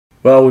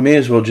Well, we may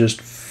as well just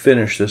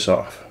finish this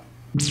off.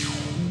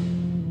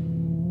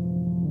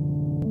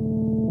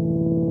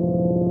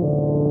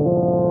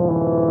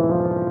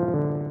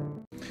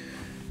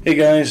 Hey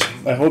guys,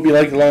 I hope you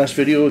liked the last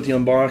video with the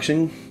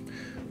unboxing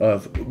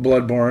of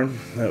Bloodborne.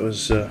 That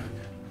was,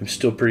 I'm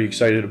still pretty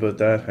excited about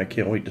that. I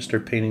can't wait to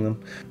start painting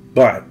them.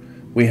 But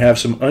we have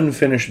some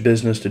unfinished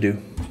business to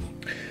do,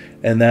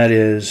 and that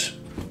is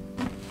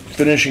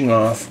finishing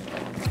off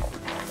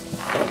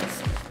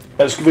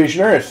Excavation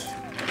Earth.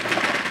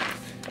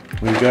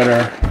 We've got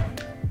our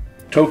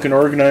token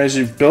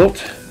organizer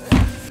built.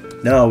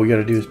 Now all we got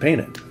to do is paint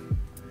it,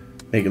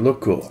 make it look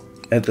cool.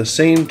 At the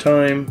same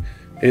time,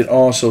 it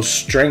also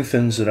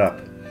strengthens it up.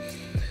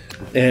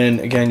 And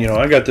again, you know,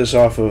 I got this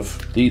off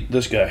of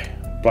this guy,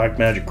 Black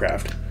Magic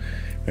Craft.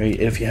 Right?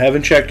 If you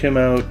haven't checked him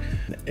out,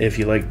 if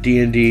you like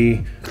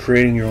D&D,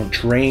 creating your own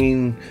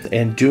terrain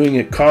and doing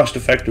it cost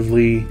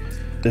effectively,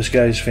 this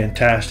guy's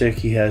fantastic.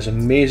 He has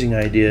amazing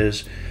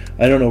ideas.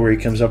 I don't know where he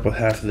comes up with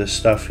half of this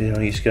stuff. You know,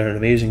 he's got an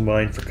amazing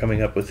mind for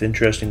coming up with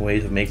interesting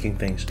ways of making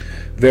things.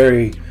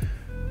 Very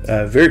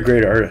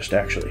great artist,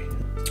 actually.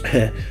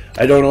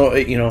 I don't know,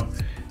 you know,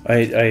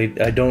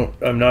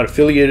 I'm not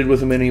affiliated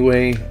with him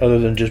anyway, other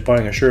than just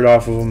buying a shirt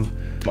off of him.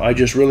 I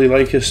just really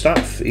like his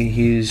stuff.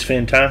 He's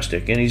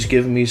fantastic, and he's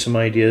given me some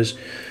ideas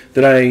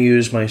that I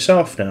use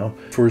myself now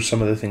for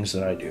some of the things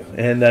that I do.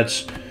 And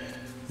that's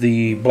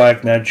the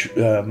Black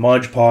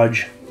Mod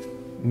Podge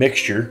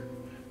mixture,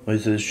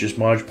 which is just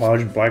Mod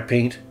Podge and black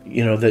paint,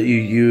 you know, that you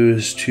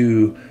use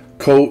to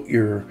coat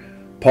your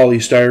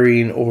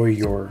polystyrene or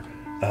your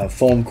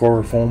foam core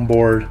or foam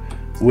board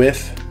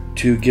with,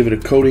 to give it a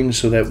coating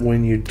so that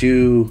when you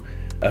do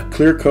a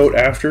clear coat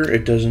after,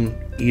 it doesn't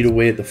eat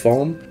away at the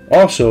foam.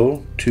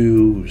 Also,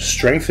 to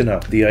strengthen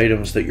up the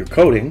items that you're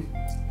coating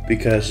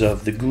because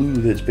of the glue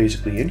that's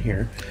basically in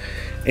here.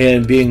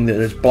 And being that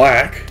it's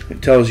black,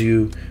 it tells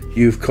you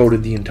you've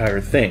coated the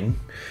entire thing.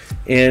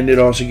 And it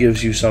also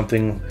gives you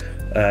something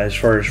as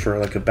far as for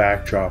like a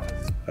backdrop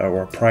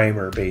or a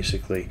primer,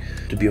 basically,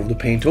 to be able to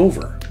paint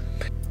over.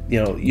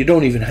 You know, you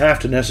don't even have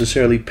to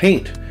necessarily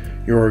paint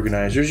your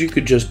organizers. You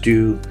could just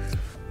do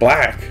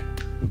black.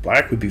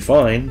 Black would be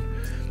fine.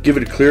 Give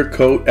it a clear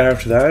coat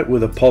after that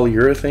with a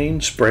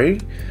polyurethane spray.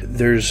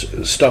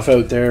 There's stuff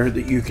out there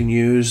that you can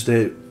use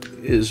that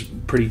is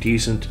pretty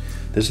decent,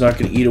 that's not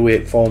going to eat away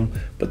at foam,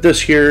 but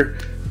this here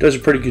does a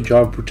pretty good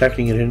job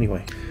protecting it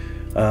anyway.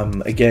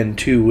 Again,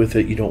 too, with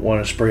it, you don't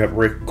want to spray up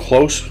right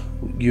close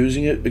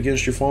using it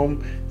against your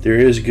foam. There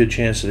is a good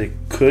chance that it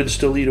could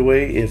still eat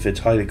away if it's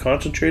highly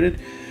concentrated.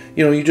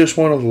 You know, you just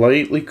want to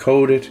lightly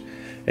coat it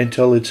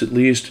until it's at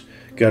least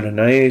got a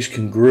nice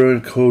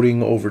congruent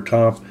coating over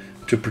top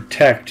to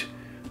protect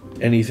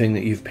anything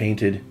that you've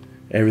painted,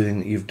 everything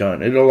that you've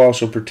done. It'll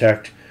also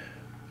protect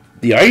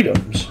the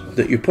items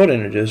that you put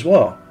in it as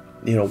well.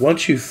 You know,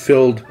 once you've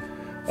filled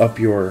up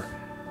your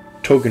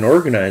token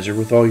organizer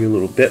with all your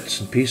little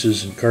bits and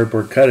pieces and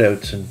cardboard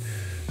cutouts and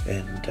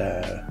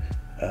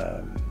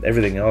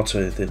everything else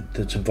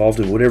that's involved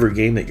in whatever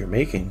game that you're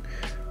making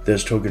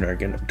this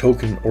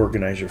token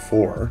organizer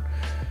for,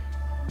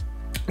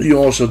 you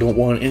also don't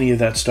want any of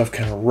that stuff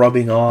kind of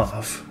rubbing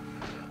off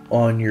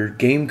on your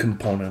game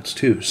components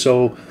too.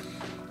 So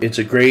it's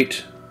a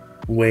great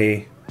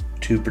way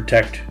to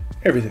protect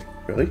everything,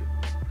 really.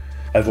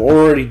 I've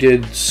already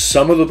did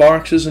some of the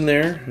boxes in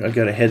there. I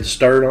got a head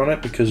start on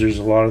it because there's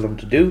a lot of them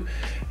to do.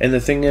 And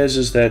the thing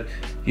is that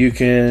you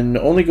can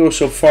only go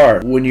so far.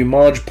 When you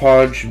Mod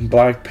Podge and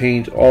black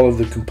paint all of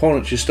the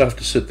components, you still have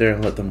to sit there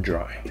and let them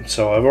dry.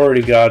 So I've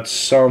already got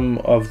some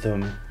of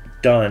them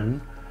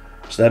done.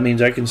 So that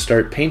means I can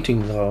start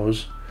painting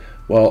those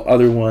while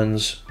other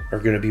ones are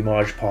going to be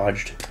Mod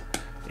Podged.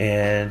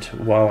 And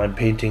while I'm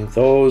painting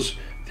those,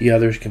 the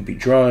others can be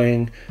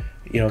drying,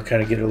 you know,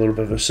 kind of get a little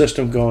bit of a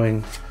system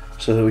going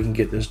so that we can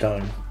get this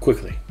done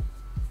quickly.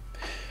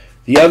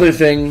 The other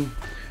thing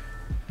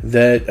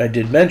that I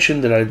did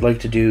mention that I'd like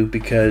to do,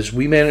 because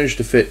we managed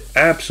to fit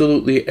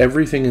absolutely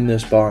everything in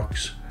this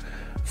box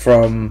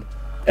from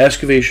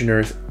Excavation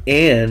Earth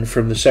and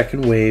from the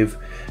second wave,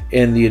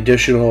 and the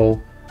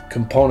additional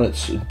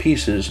components and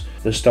pieces,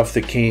 the stuff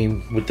that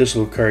came with this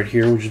little card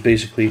here, which is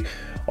basically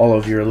all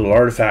of your little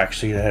artifacts.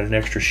 So you had an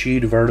extra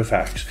sheet of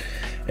artifacts,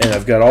 and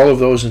I've got all of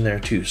those in there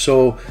too.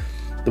 So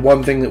the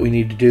one thing that we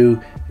need to do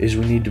is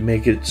we need to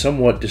make it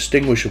somewhat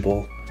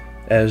distinguishable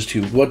as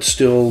to what's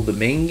still the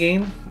main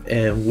game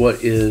and what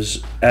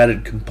is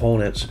added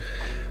components.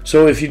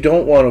 So if you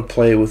don't want to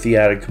play with the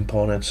added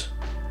components,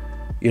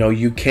 you know,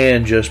 you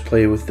can just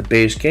play with the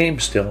base game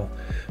still,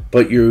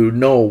 but you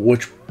know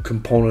which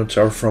components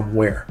are from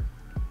where.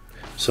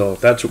 So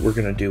that's what we're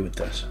going to do with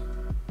this.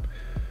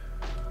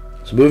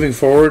 So moving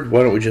forward,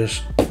 why don't we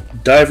just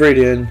dive right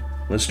in.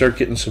 Let's start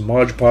getting some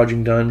Mod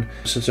Podging done.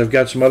 Since I've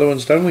got some other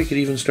ones done, we could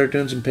even start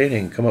doing some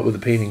painting, come up with a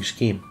painting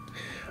scheme.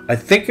 I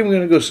think I'm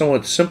going to go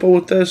somewhat simple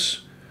with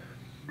this.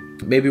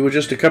 Maybe with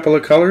just a couple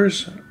of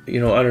colors. You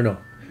know, I don't know.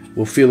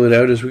 We'll feel it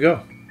out as we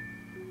go.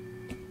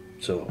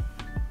 So,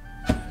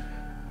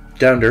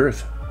 down to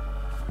earth.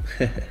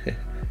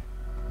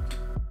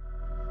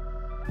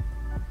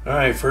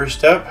 Alright, first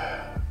step,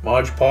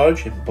 Mod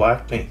Podge in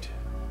black paint.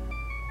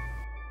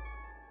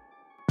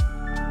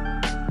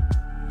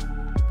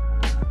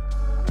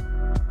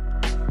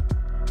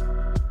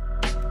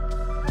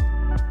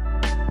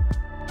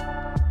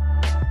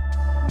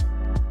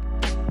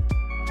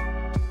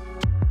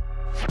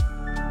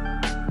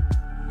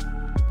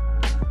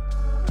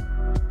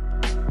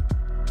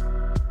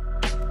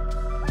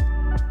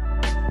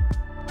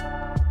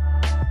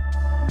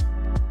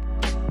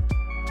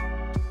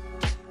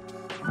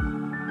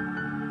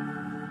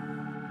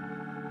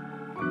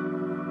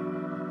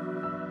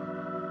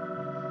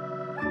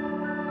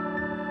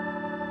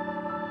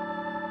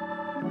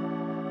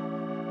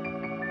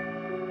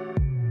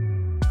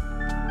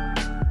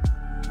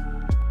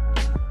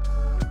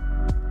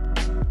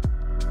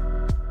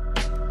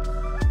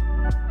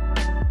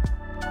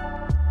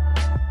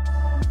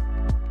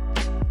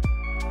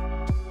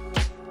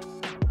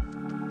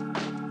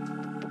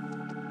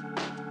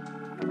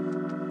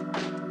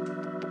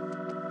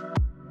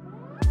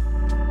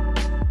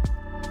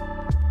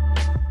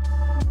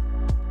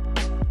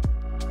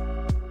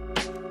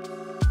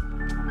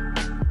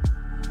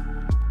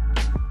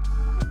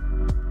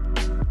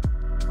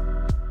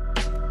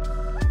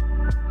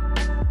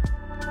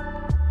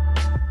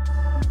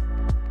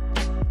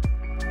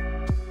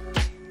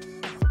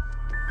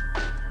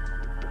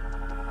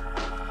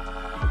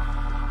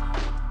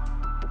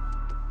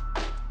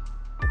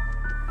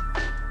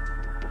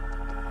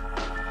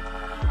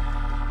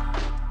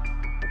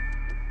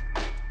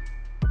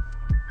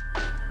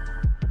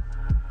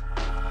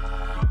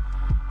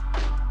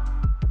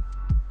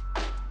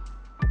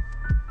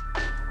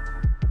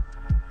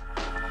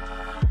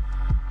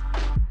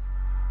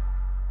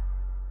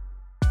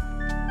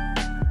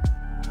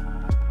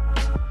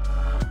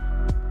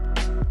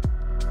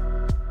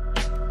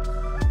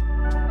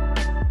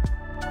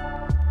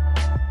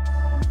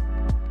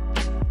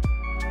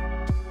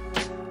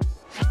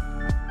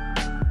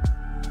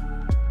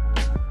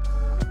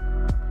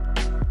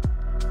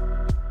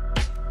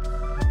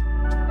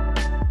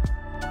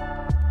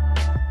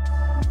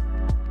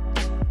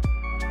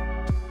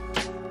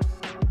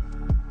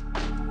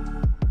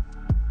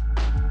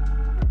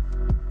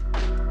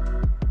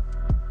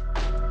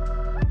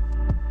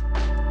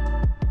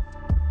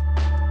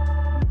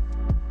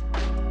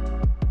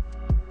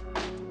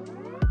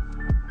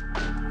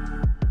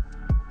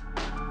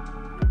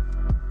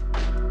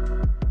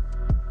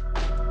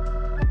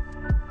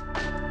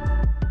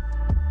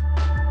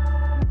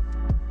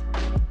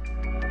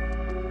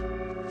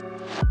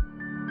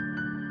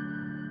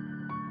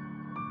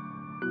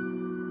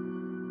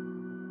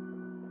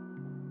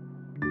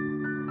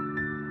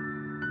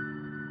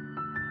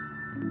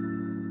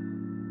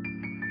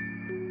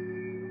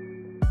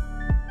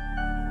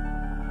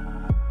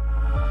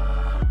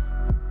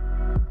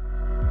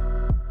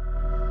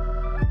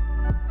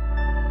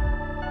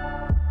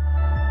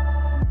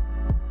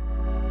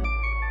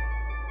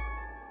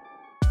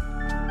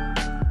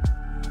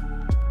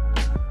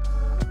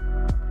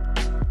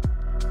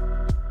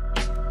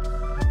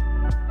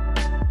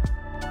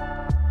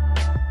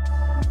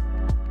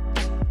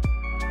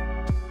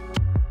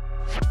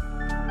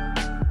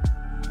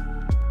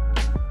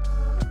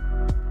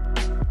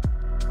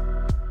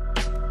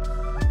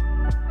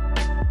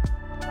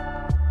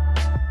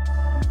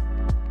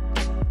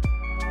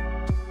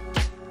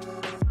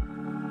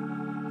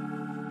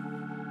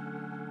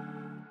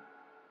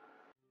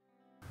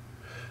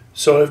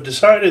 So I've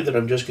decided that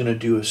I'm just going to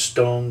do a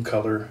stone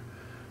color.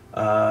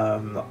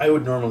 I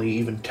would normally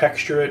even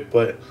texture it,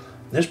 but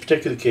in this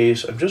particular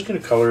case, I'm just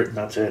going to color it and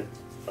that's it.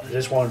 I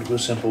just wanted to go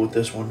simple with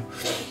this one.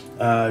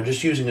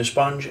 Just using a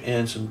sponge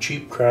and some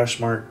cheap Craft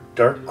Smart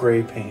dark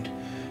gray paint.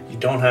 You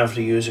don't have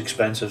to use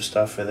expensive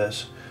stuff for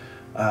this.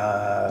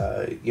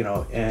 You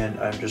know, and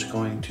I'm just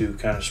going to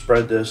kind of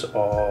spread this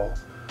all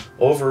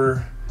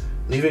over,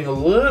 leaving a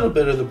little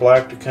bit of the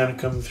black to kind of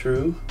come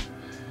through.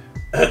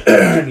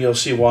 And you'll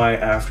see why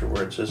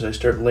afterwards as I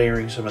start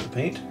layering some of the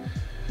paint.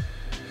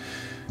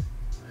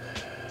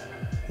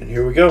 And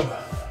here we go.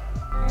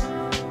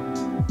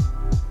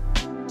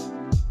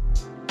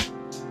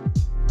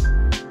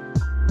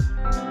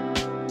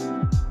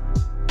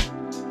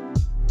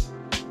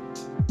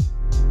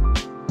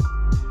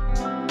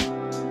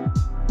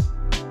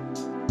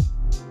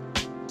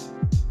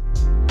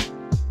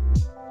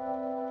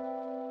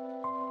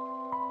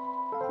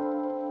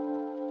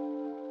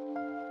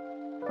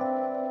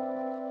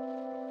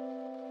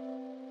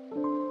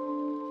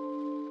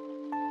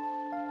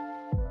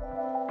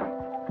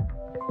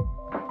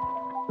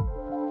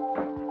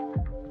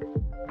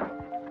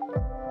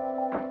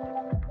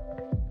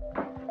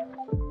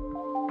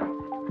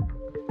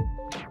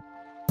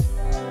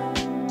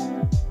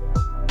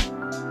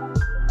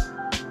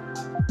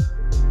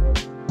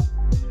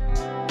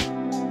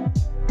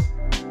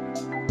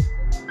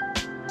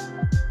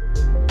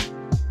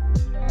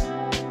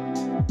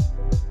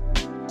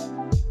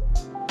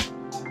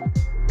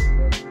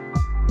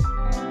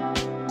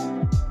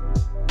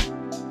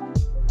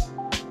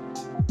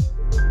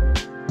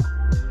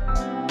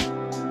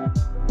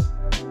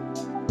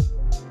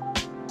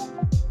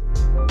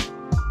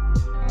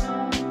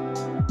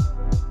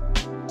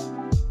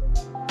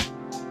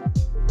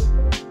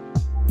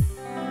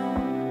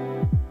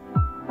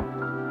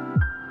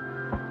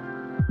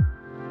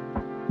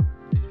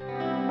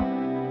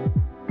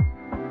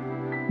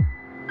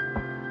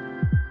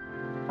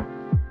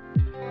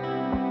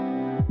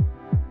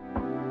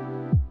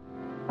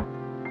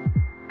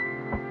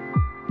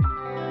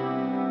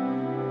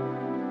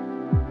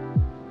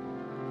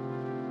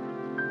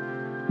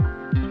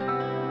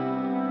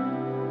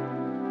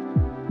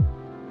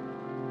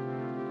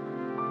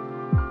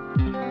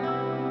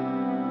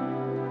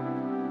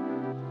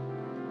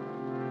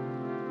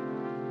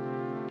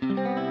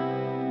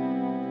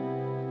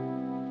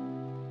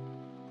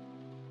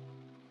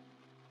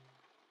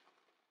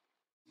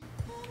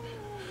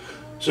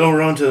 So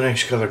we're on to the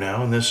next color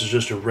now, and this is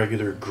just a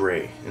regular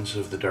gray instead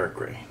of the dark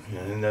gray.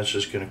 And that's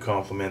just going to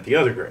complement the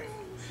other gray.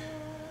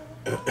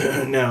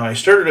 Now, I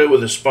started out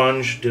with a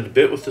sponge, did a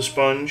bit with the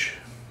sponge,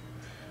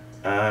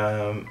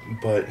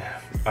 but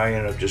I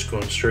ended up just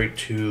going straight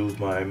to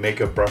my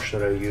makeup brush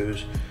that I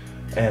use,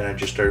 and I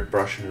just started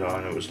brushing it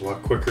on. It was a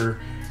lot quicker,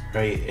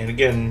 right? And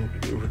again,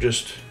 we're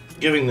just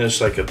giving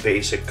this like a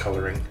basic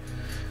coloring,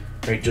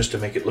 right, just to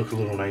make it look a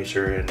little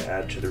nicer and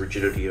add to the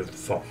rigidity of the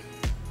foam.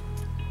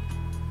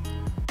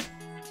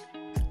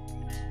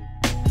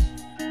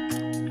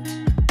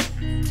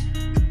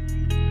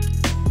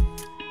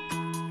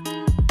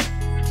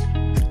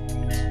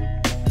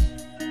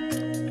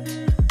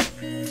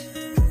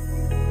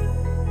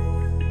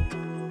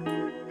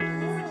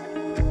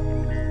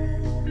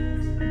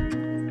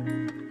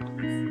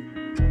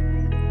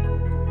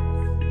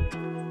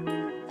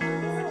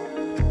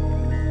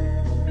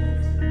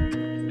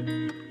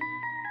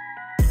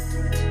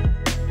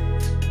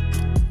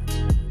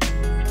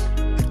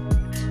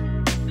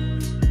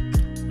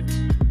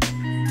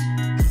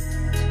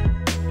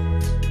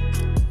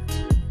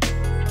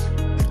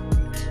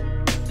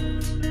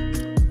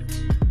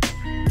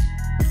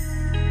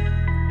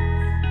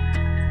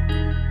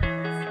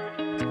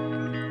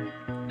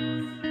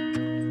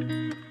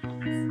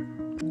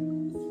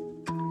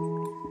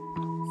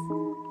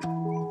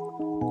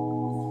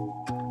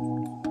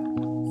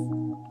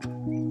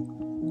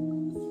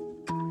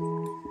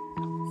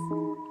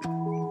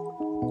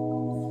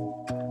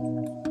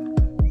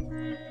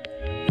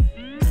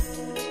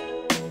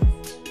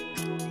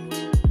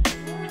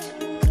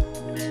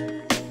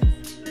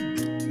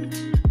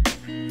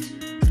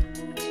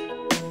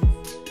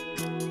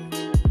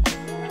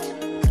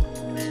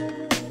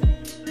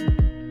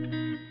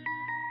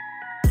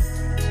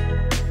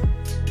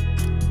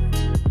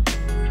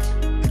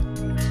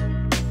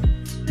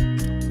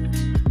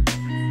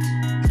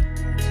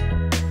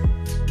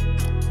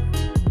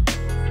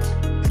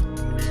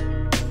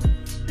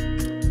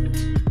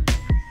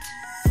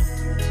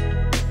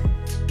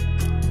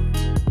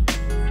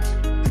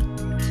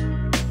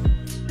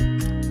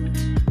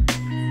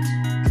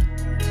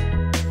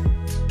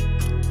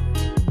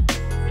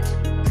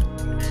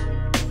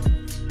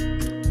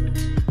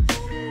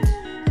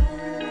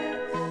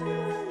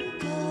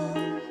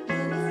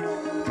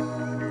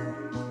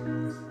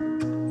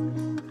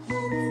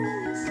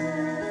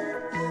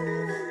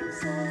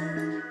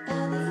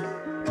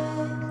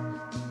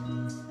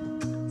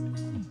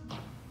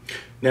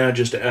 Now,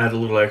 just to add a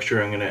little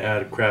extra, I'm going to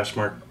add a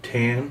Craftsmark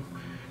tan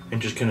and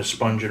just kind of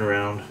sponge it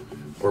around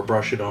or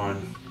brush it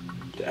on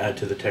to add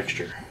to the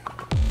texture.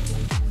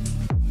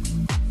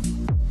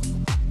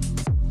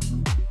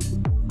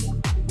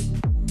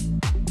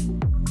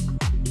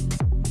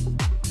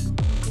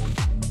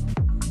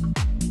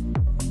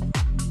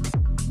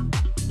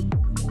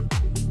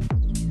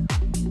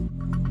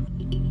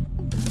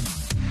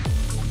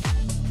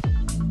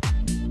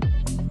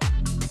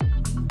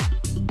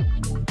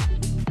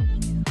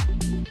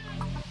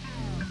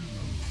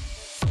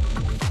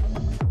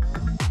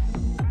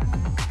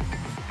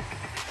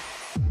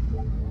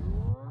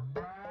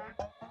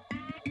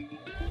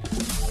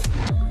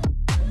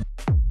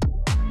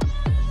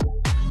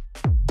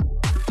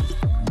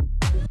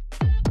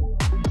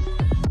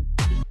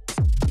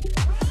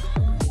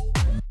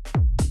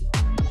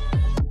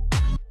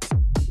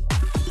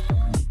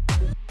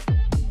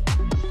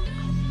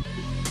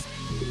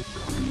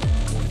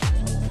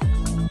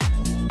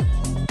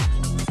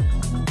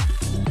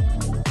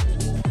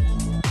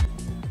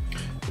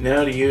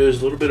 Now to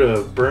use a little bit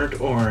of burnt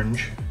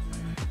orange,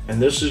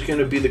 and this is going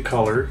to be the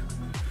color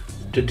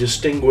to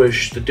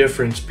distinguish the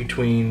difference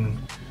between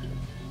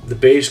the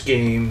base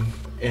game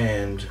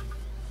and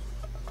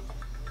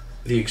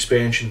the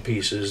expansion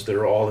pieces that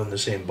are all in the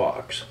same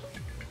box.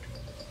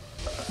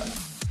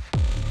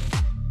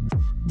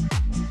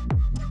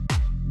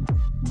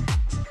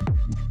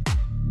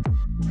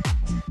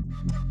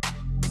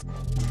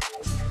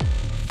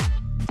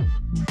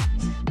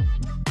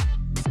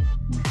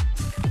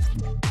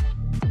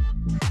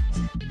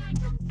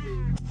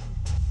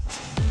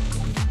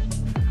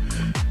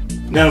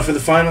 Now for the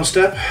final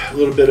step, a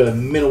little bit of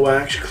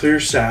Miniwax clear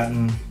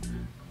satin.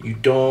 You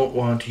don't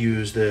want to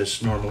use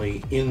this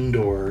normally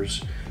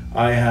indoors.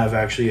 I have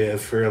actually a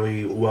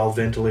fairly well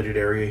ventilated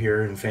area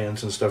here and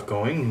fans and stuff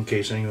going, in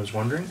case anyone's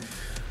wondering.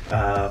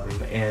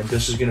 And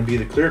this is going to be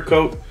the clear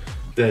coat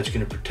that's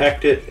going to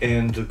protect it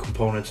and the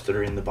components that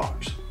are in the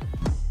box.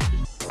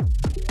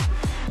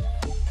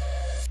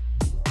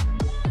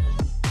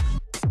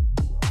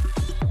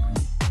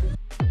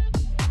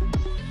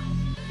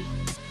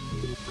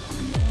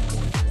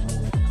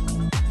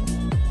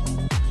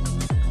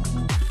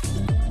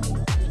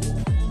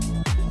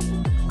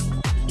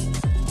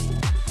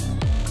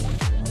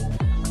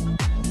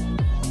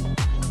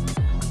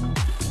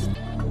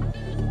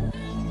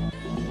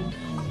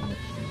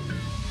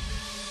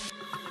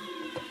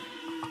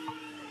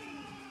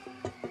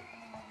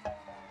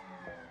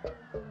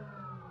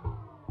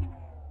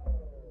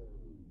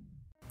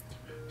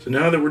 So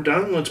now that we're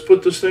done, let's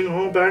put this thing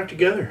all back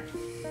together.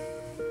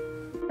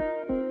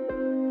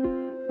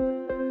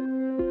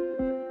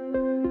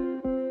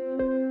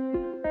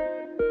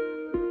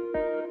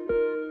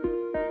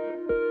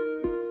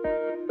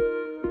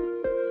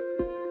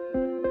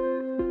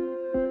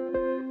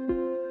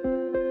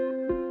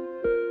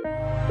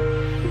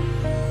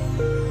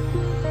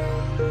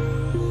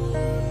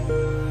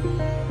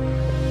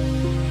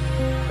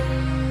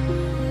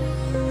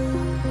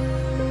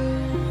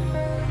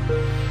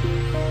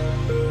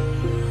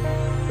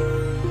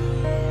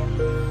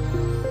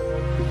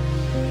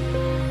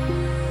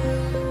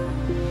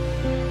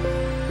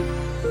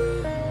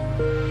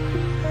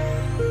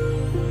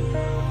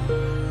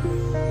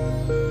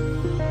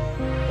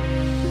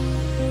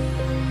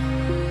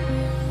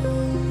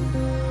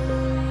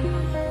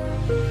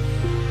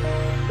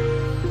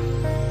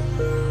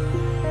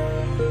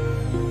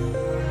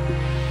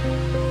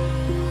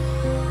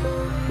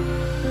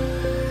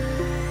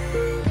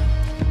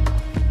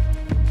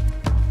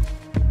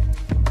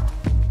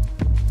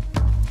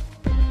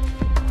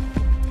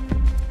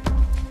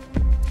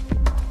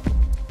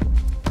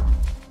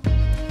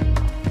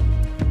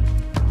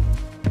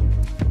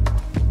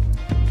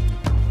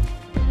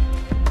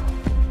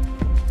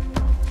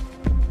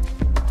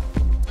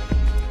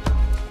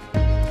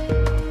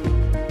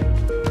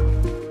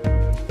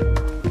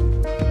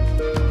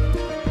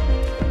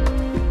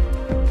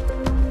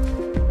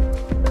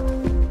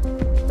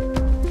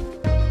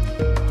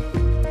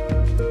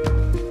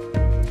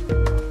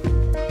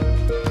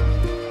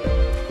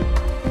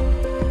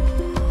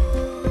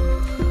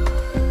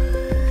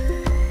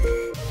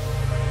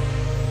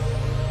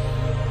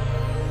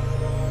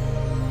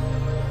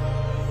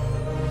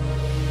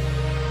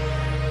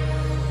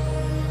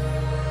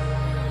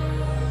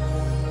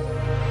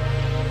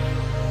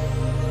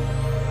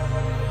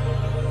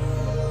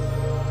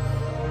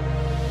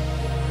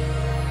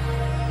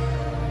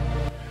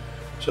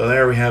 So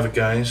there we have it,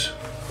 guys.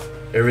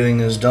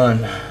 Everything is done.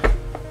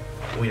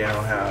 We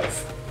now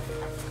have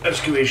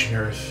excavation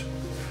earth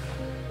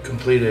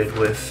completed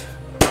with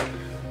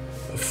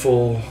a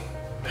full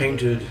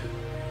painted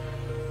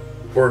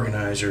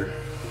organizer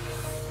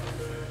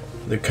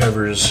that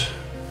covers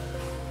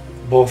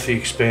both the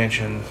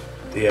expansion,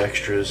 the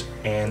extras,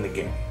 and the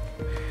game.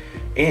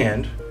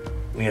 And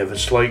we have a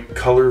slight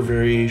color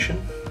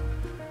variation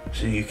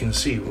so you can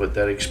see what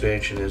that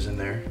expansion is in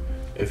there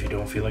if you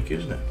don't feel like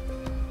using it.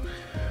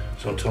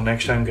 So until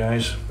next time,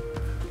 guys,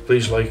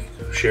 please like,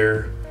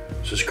 share,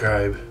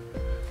 subscribe,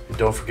 and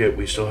don't forget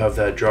we still have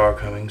that draw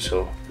coming,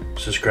 so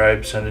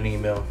subscribe, send an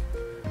email,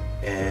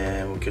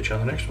 and we'll catch you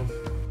on the next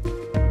one.